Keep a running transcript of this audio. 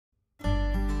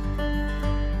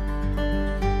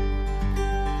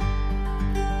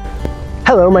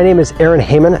Hello, my name is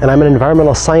Haiman, and I'm an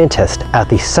environmental scientist at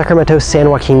the Sacramento-San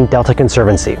Joaquin Delta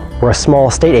Conservancy. We're a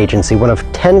small state agency, one of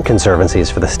 10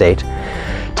 conservancies for the state,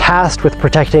 tasked with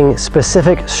protecting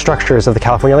specific structures of the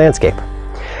California landscape.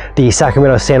 The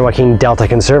Sacramento-San Joaquin Delta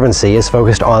Conservancy is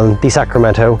focused on the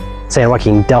Sacramento-San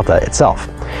Joaquin Delta itself,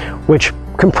 which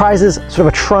comprises sort of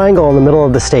a triangle in the middle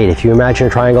of the state. If you imagine a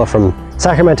triangle from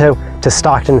Sacramento to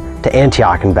Stockton to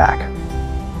Antioch and back.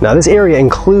 Now, this area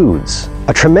includes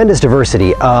a tremendous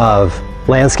diversity of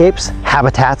landscapes,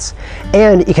 habitats,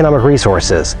 and economic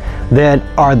resources that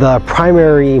are the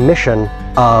primary mission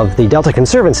of the Delta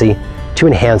Conservancy to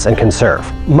enhance and conserve.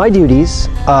 My duties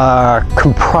are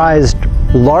comprised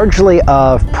largely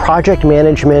of project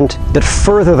management that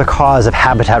further the cause of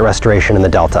habitat restoration in the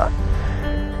Delta.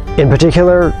 In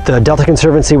particular, the Delta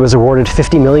Conservancy was awarded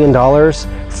 $50 million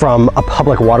from a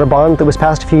public water bond that was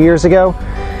passed a few years ago.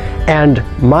 And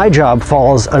my job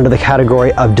falls under the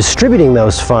category of distributing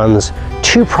those funds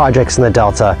to projects in the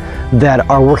Delta that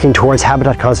are working towards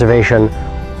habitat conservation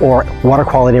or water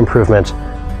quality improvement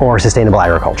or sustainable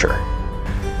agriculture.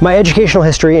 My educational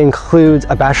history includes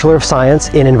a Bachelor of Science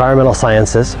in Environmental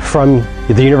Sciences from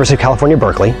the University of California,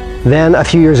 Berkeley, then a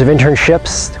few years of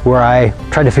internships where I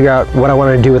tried to figure out what I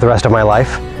wanted to do with the rest of my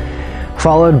life,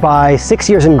 followed by 6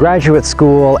 years in graduate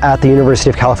school at the University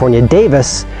of California,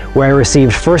 Davis, where I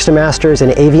received first a master's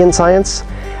in avian science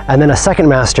and then a second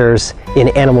master's in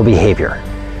animal behavior.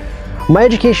 My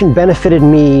education benefited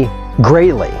me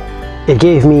greatly. It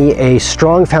gave me a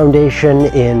strong foundation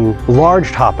in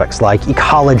large topics like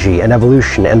ecology and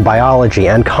evolution and biology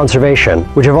and conservation,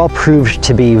 which have all proved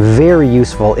to be very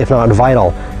useful, if not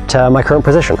vital, to my current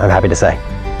position, I'm happy to say.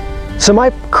 So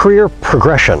my career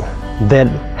progression that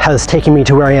has taken me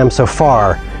to where I am so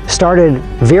far started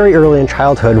very early in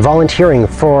childhood, volunteering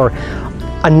for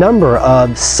a number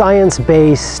of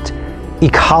science-based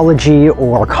ecology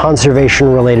or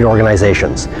conservation-related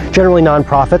organizations, generally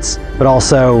nonprofits, but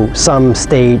also some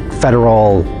state,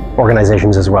 federal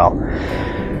organizations as well.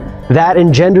 That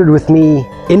engendered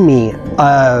in me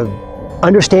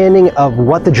understanding of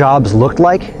what the jobs looked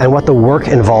like and what the work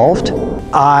involved.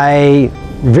 I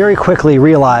very quickly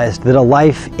realized that a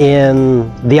life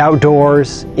in the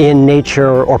outdoors, in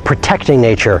nature, or protecting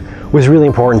nature was really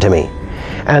important to me.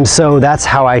 And so that's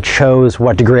how I chose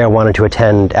what degree I wanted to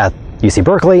attend at UC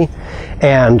Berkeley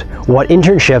and what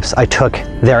internships I took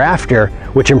thereafter,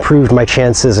 which improved my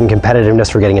chances and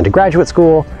competitiveness for getting into graduate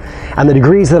school, and the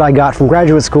degrees that I got from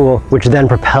graduate school, which then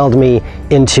propelled me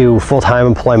into full-time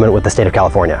employment with the state of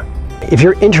California. If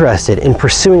you're interested in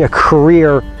pursuing a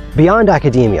career beyond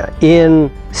academia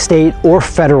in state or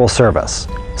federal service,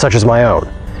 such as my own,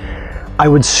 I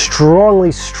would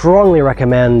strongly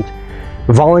recommend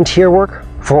volunteer work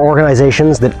for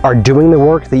organizations that are doing the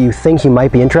work that you think you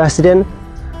might be interested in,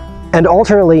 and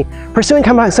alternately pursuing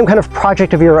some kind of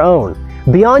project of your own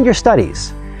beyond your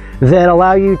studies that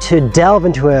allow you to delve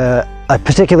into a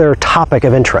particular topic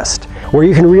of interest where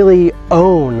you can really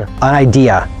own an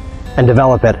idea and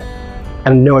develop it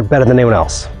and know it better than anyone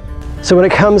else. So when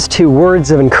it comes to words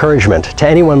of encouragement to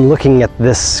anyone looking at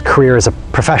this career as a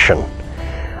profession,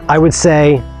 I would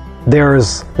say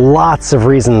there's lots of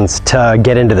reasons to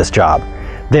get into this job.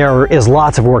 There is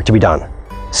lots of work to be done.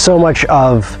 So much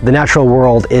of the natural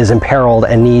world is imperiled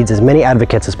and needs as many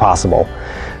advocates as possible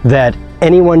that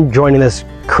anyone joining this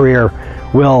career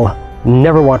will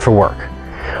never want for work.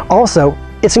 Also,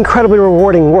 it's incredibly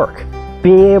rewarding work.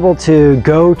 Being able to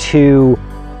go to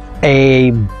a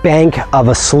bank of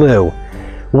a slough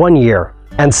one year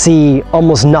and see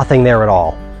almost nothing there at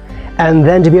all, and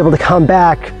then to be able to come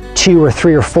back 2 or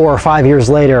 3 or 4 or 5 years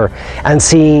later and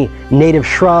see native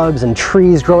shrubs and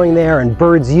trees growing there and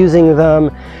birds using them,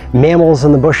 mammals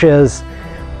in the bushes,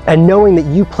 and knowing that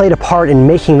you played a part in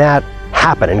making that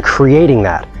happen and creating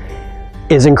that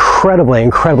is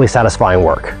incredibly satisfying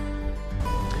work.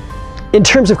 In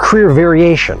terms of career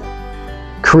variation,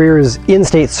 careers in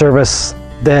state service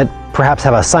that perhaps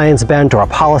have a science bent or a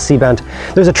policy bent,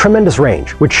 there's a tremendous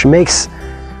range, which makes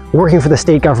working for the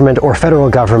state government or federal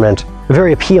government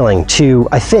very appealing to,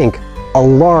 I think, a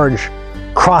large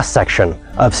cross-section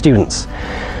of students.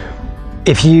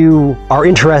 If you are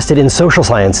interested in social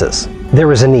sciences,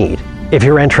 there is a need. If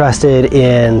you're interested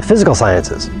in physical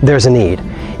sciences, there's a need.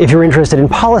 If you're interested in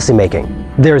policy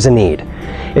making, there's a need.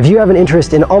 If you have an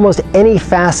interest in almost any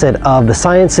facet of the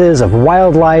sciences, of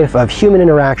wildlife, of human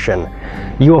interaction,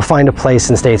 you will find a place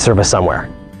in state service somewhere.